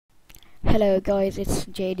Hello guys, it's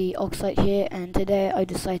JD Oxide here, and today I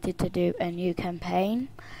decided to do a new campaign.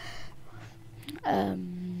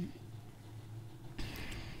 Um,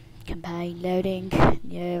 Campaign loading,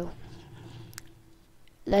 new.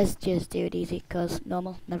 Let's just do it easy, cause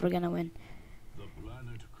normal, never gonna win.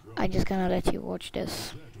 I'm just gonna let you watch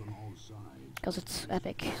this, cause it's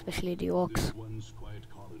epic, especially the orcs. Once quiet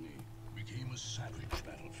colony became a savage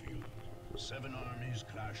battlefield. 7 armies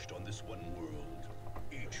clashed on this one world,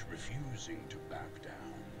 each refusing to back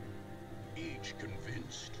down, each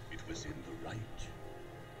convinced it was in the right.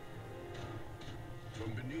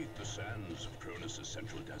 From beneath the sands of Cronus'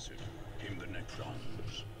 central desert came the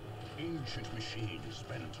Necrons, ancient machines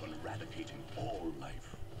bent on eradicating all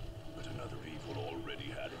life. But another evil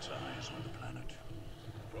already had its eyes on the planet.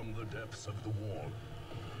 From the depths of the war,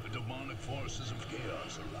 the demonic forces of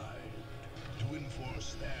chaos arrived to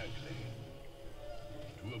enforce their claim.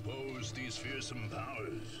 To oppose these fearsome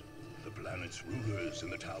powers, the planet's rulers in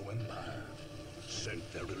the Tau Empire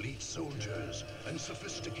sent their elite soldiers and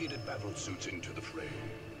sophisticated battle suits into the fray.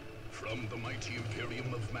 From the mighty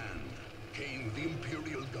Imperium of Man came the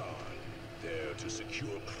Imperial Guard, there to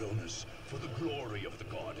secure Cronus for the glory of the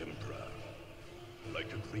God Emperor.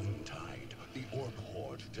 Like a green tide, the Orc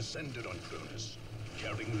horde descended on Cronus,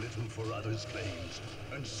 caring little for others' claims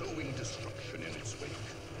and sowing destruction in its wake.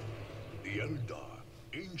 The Eldar,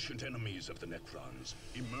 ancient enemies of the Necrons,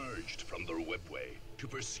 emerged from their webway to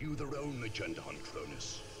pursue their own agenda on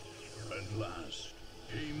Cronus. And last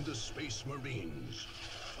came the Space Marines,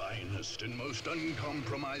 finest and most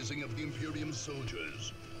uncompromising of the Imperium's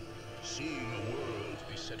soldiers. Seeing a world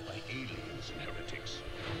beset by aliens and heretics,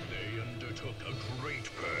 they undertook a great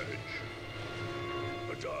purge.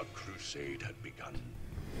 A dark crusade had begun.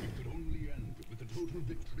 It could only end with the total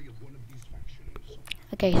victory of one of these factions.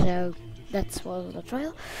 Okay, so that's was the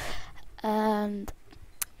trial, and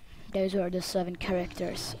those were the 7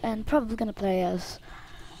 characters, and probably gonna play as,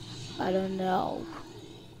 I don't know,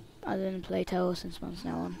 I didn't play Tau since months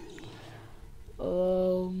now on.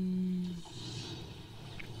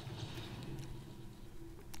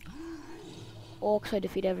 Orcs, I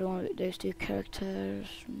defeat everyone with those 2 characters.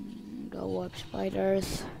 Go warp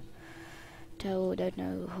spiders. Tau, don't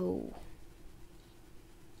know who.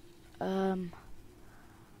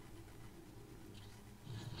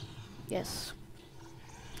 Yes.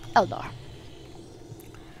 Eldar.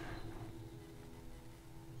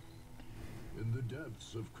 In the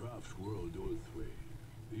depths of Craft World Orthway,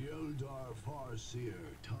 the Eldar Farseer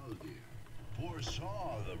Taldir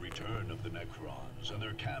foresaw the return of the Necrons and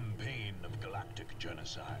their campaign of galactic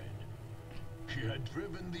genocide. She had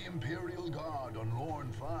driven the Imperial Guard on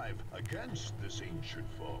Lorn 5 against this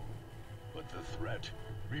ancient foe, but the threat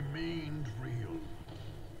remained real.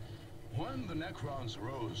 When the Necrons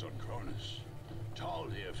rose on Cronus,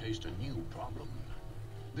 Taldir faced a new problem.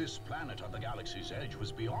 This planet on the galaxy's edge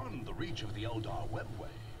was beyond the reach of the Eldar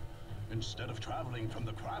webway. Instead of traveling from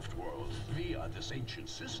the Craft World via this ancient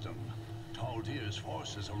system, Taldir's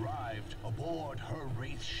forces arrived aboard her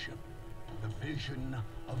wraith ship, the Vision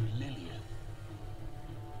of Lilith.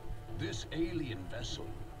 This alien vessel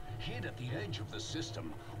hid at the edge of the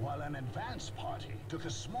system while an advance party took a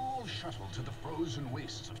small shuttle to the frozen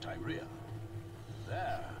wastes of Tyria.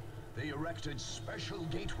 There, they erected special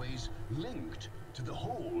gateways linked to the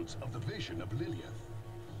holds of the Vision of Lilith.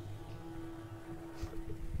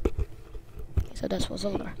 So that was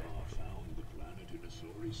Eldar. Found the planet in a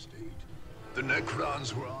sorry state. The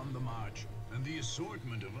Necrons were on the march, and the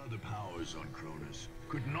assortment of other powers on Cronus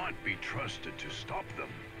could not be trusted to stop them,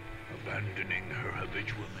 abandoning her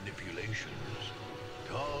habitual manipulations.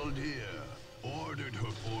 Taldir ordered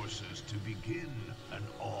her forces to begin an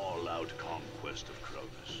all-out conquest of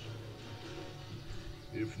Cronus.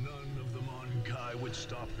 If none of the Monkai would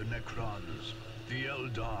stop the Necrons, the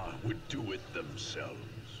Eldar would do it themselves.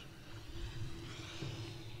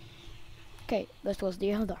 Okay, that was the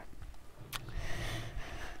Eldar.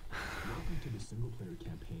 Welcome to the single-player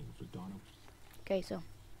campaign for Dawn of... Okay, so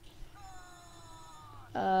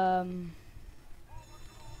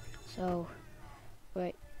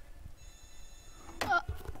wait.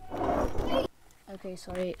 Okay,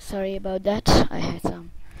 sorry about that. I had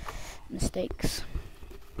some mistakes.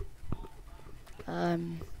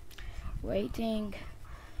 Waiting.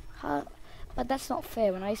 But that's not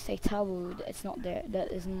fair. When I say Tau, it's not there.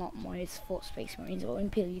 That is not my. It's for Space Marines or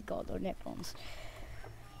Imperial Guard or Necrons.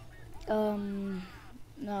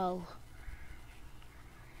 No.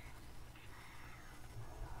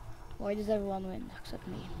 Why does everyone win except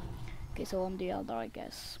me? Okay, so I'm the Eldar, I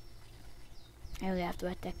guess. I only have to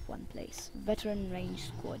attack one place. Veteran range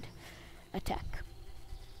squad. Attack.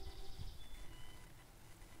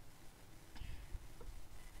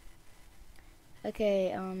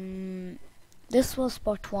 Okay, this was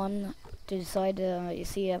part 1 to decide you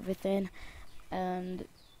see everything, and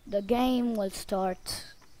the game will start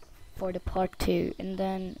for the part 2, and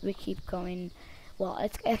then we keep going. Well,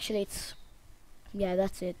 it's yeah,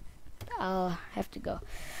 that's it. I'll have to go.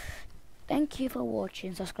 Thank you for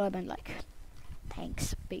watching, subscribe and like.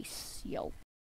 Thanks, peace, yo.